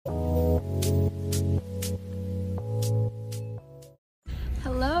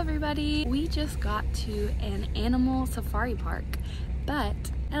everybody. We just got to an animal safari park, but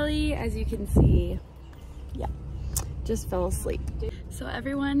Ellie, as you can see, yeah, just fell asleep. So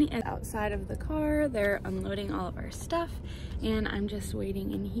everyone is outside of the car. They're unloading all of our stuff, and I'm just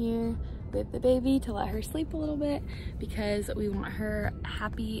waiting in here with the baby to let her sleep a little bit because we want her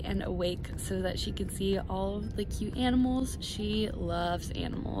happy and awake so that she can see all of the cute animals. She loves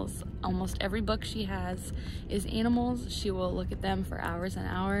animals. Almost every book she has is animals. She will look at them for hours and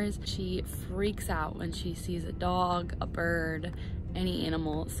hours. She freaks out when she sees a dog, a bird, any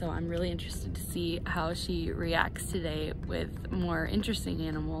animal. So I'm really interested to see how she reacts today with more interesting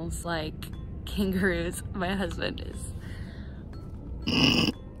animals like kangaroos. My husband is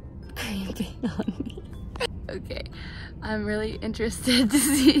on me. Okay, I'm really interested to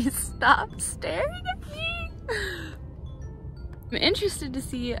see. Stop staring at me. I'm interested to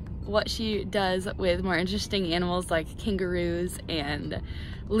see what she does with more interesting animals like kangaroos and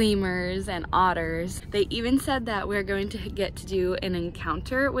lemurs and otters. They even said that we're going to get to do an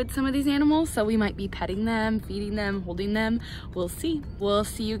encounter with some of these animals, so we might be petting them, feeding them, holding them. We'll see. We'll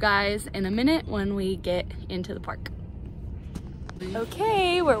see you guys in a minute when we get into the park.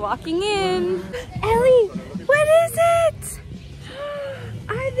 Okay, we're walking in. Ellie, what is it?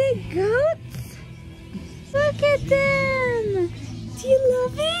 Are they goats? Look at them. Do you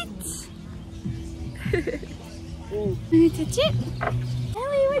love it? Wanna touch it?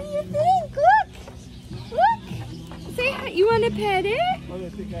 Ellie, what do you think? Look, look. Say hi. You wanna pet it? I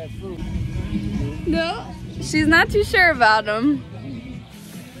think I have food. No, she's not too sure about them.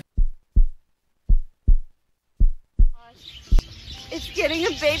 It's getting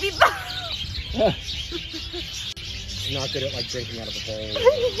a baby bump. She's not good at like drinking out of a bowl or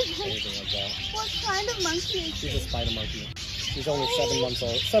anything like that. What kind of monkey is She's a spider monkey. She's only 7 months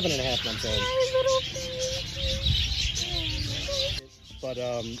old, 7.5 months old. But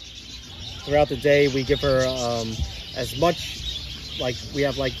throughout the day we give her as much, like we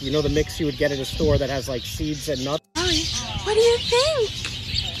have like, you know, the mix you would get at a store that has like seeds and nuts. What do you think?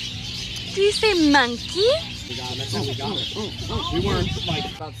 Do you say monkey? We got them. That's how we got her. We weren't like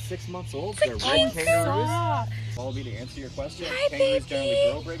about 6 months old. They're red kangaroos. Wallaby, to answer your question, Hi, kangaroos baby.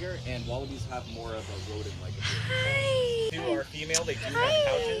 generally grow bigger, and wallabies have more of a rodent-like appearance. Hi. Two are female, they do have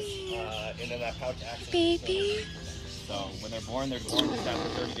pouches, and then that pouch acts as a Baby. So when they're born just after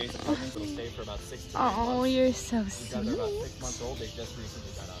 30 days of pregnancy. It'll stay for about 6 to 8 months. Oh, you're so These guys are about 6 sweet. months old. They just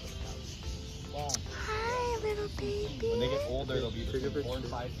recently got out of the pouch. Hi, little baby. When they get older, they'll be between 4 and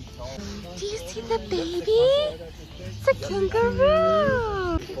 5 feet tall. Do you see the baby? It's a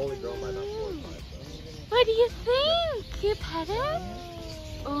kangaroo. Fully grown by about 4 or 5. What do you think? You pet it?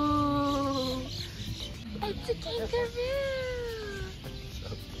 Ooh, it's a kangaroo.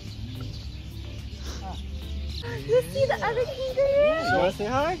 You see the other kangaroo? So want to say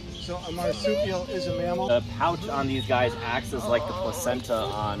hi? So a marsupial is a mammal. The pouch on these guys acts as like the placenta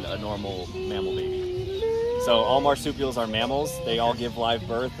on a normal mammal baby. So all marsupials are mammals. They all give live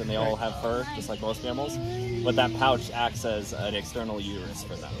birth and they all have fur, just like most mammals. But that pouch acts as an external uterus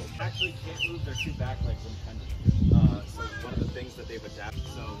for them. Actually can't move their two back legs independently. So one of the things that they've adapted,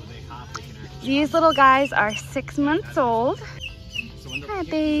 so when they hop, they can actually... These little guys are 6 months old. Hi,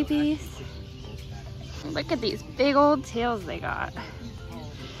 babies. Look at these big old tails they got.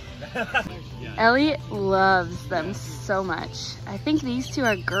 Ellie loves them so much. I think these two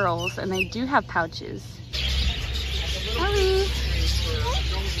are girls and they do have pouches. Ellie!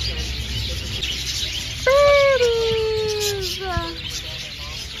 Birdies!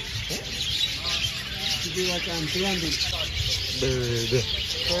 Should be like I'm blended. Bird.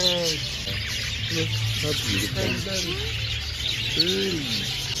 Bird. How beautiful.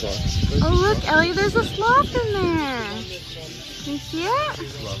 Oh look, Ellie, there's a sloth in there. You see it?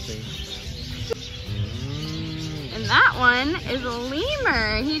 And that one is a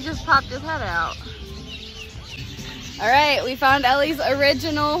lemur. He just popped his head out. All right, we found Ellie's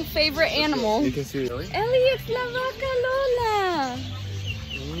original favorite animal. You can see Ellie. Ellie, it's La Vaca Lola.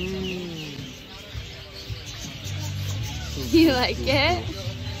 You like it?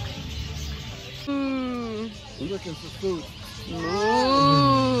 We're looking for food.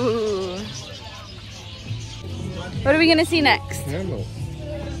 Ooh. What are we gonna see next? Camels.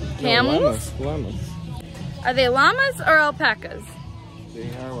 Camels? No, llamas. Are they llamas or alpacas? They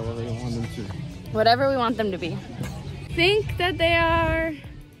are whatever you want them to. Whatever we want them to be. Think that they are...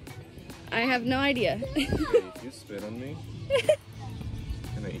 I have no idea. If you spit on me,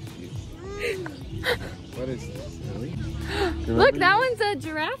 can I eat you? What is this, Ellie? Look, that one's a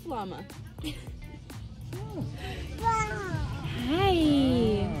giraffe llama.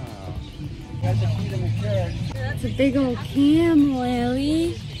 Hi. That's a big old camel,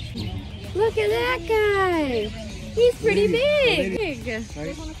 Ellie. Look at that guy. He's pretty big.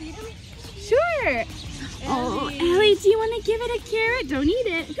 Sure. Oh, Ellie, do you want to give it a carrot? Don't eat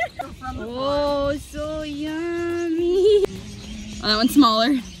it. Oh, so yummy. Oh, that one's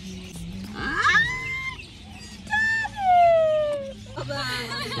smaller.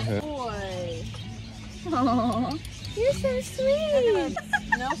 Boy. Oh, you're so sweet.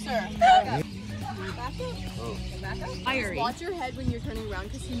 No, sir. Back up. Back up. Fiery. Watch your head when you're turning around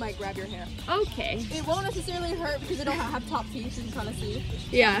because he might grab your hair. Okay. It won't necessarily hurt because they don't have top teeth, so you can kind of see.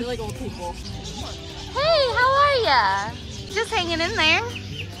 Yeah. They're like old people. Hey, how are ya? Just hanging in there.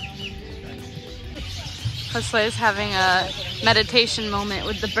 Josue's having a meditation moment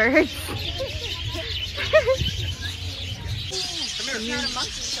with the birds.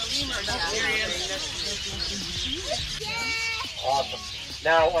 Awesome.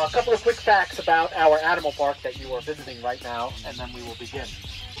 Now, a couple of quick facts about our animal park that you are visiting right now, and then we will begin.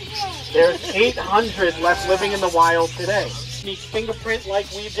 There's 800 left living in the wild today. Sneak fingerprint like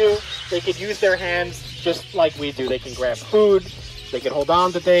we do. They could use their hands just like we do. They can grab food, they can hold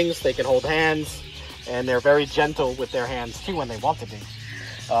on to things, they can hold hands, and they're very gentle with their hands too when they want to be.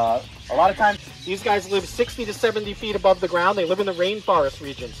 A lot of times, these guys live 60 to 70 feet above the ground. They live in the rainforest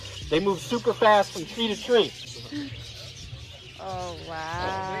region. They move super fast from tree to tree. Oh,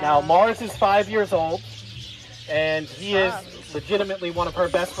 wow. Now, Mars is 5 years old, and he is legitimately one of her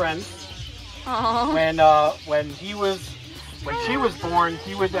best friends. Oh. When she was born,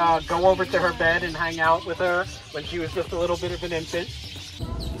 he would go over to her bed and hang out with her when she was just a little bit of an infant.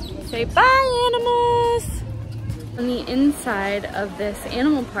 Say bye, animals! On the inside of this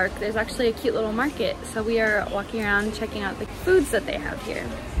animal park, there's actually a cute little market. So we are walking around checking out the foods that they have here.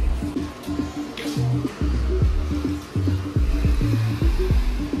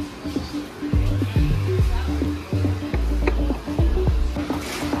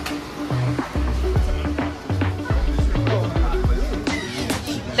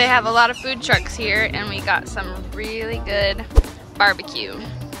 They have a lot of food trucks here, and we got some really good barbecue.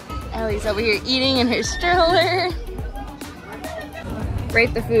 Ellie's over here eating in her stroller.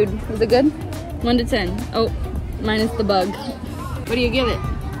 Rate the food. Was it good? 1 to 10. Oh, minus the bug. What do you give it?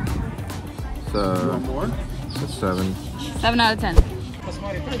 It's a 7. 7 out of 10.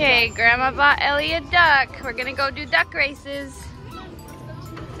 Okay, Grandma bought Ellie a duck. We're gonna go do duck races.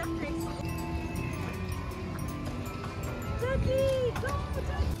 Ducky, go,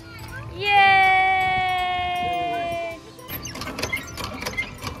 ducky. Yay!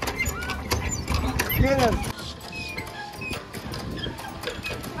 Get him!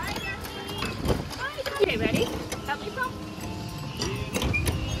 Okay, ready? Help me go.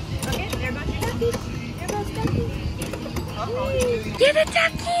 Okay, there goes your ducky. There goes ducky. Get a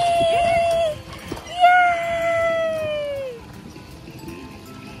ducky!